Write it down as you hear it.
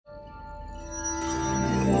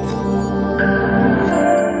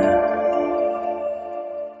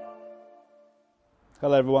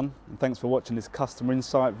everyone, and thanks for watching this customer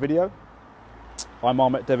insight video. I'm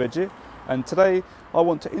Ahmet Deveci, and today I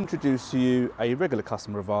want to introduce to you a regular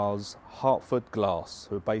customer of ours, Hertford Glass,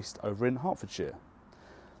 who are based over in Hertfordshire.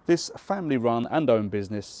 This family run and owned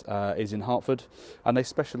business is in Hertford, and they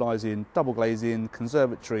specialise in double glazing,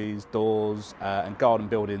 conservatories, doors and garden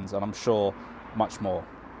buildings, and I'm sure much more.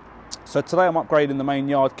 So today I'm upgrading the main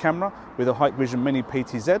yard camera with a HIKVISION Mini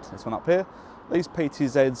PTZ, this one up here. These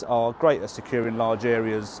PTZs are great at securing large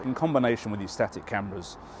areas in combination with your static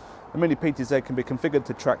cameras. The Mini PTZ can be configured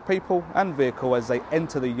to track people and vehicle as they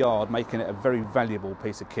enter the yard, making it a very valuable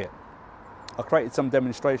piece of kit. I created some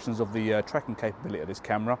demonstrations of the tracking capability of this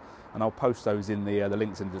camera, and I'll post those in the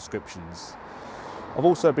links in the descriptions. I've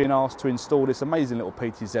also been asked to install this amazing little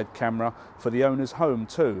PTZ camera for the owner's home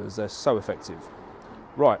too, as they're so effective.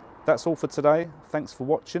 Right, that's all for today. Thanks for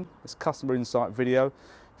watching this customer insight video.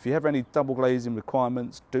 If you have any double glazing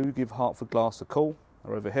requirements, do give Hertford Glass a call.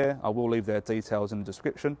 They're over here. I will leave their details in the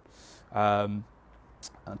description.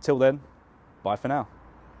 Until then, bye for now.